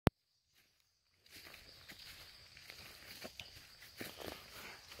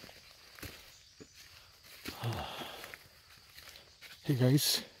Hey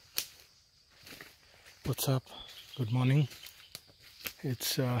guys, what's up? Good morning.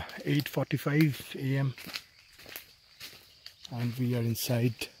 It's 8:45 a.m. and we are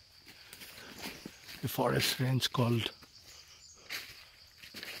inside a forest range called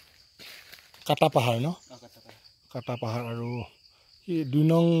Kata Pahar, no? Kata Pahar aru do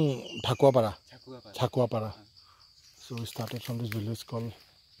know Bhakwa Para. So we started from this village called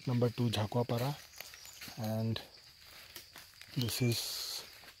number 2 Bhakwa Para, and this is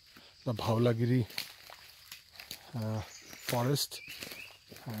the Bhawlaguri forest,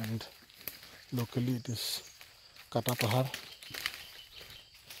 and locally it is Kata Pahar.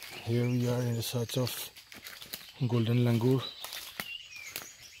 Here we are in search of Golden Langur,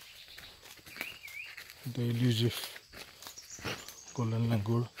 the elusive Golden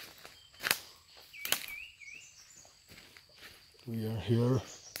Langur. We are here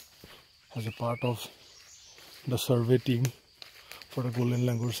as a part of the survey team for the Golden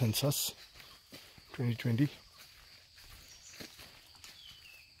Langur Census 2020,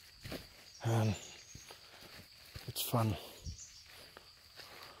 and it's fun,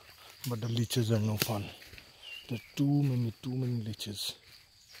 but the leeches are no fun. There are too many leeches.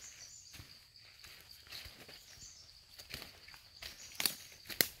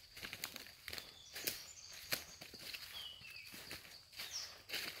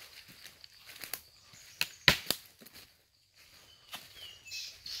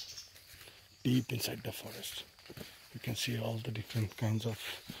 Deep inside the forest, you can see all the different kinds of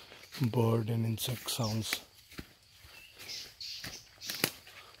bird and insect sounds.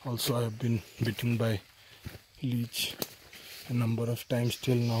 Also, I have been bitten by leech a number of times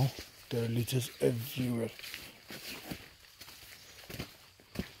till now. There are leeches everywhere.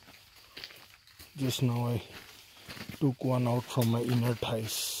 Just now I took one out from my inner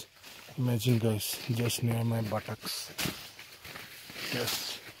thighs. Imagine guys, just near my buttocks.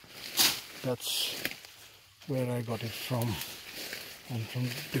 Yes, that's where I got it from, and from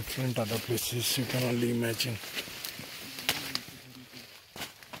different other places. You can only imagine.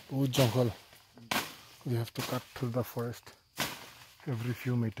 Oh, jungle. We have to cut through the forest every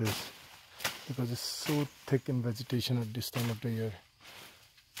few meters because it's so thick in vegetation at this time of the year.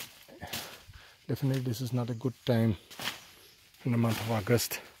 Definitely this is not a good time in the month of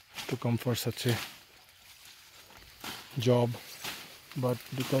August to come for such a job, but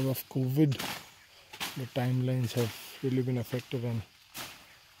because of COVID the timelines have really been affected, and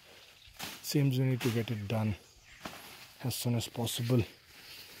seems we need to get it done as soon as possible.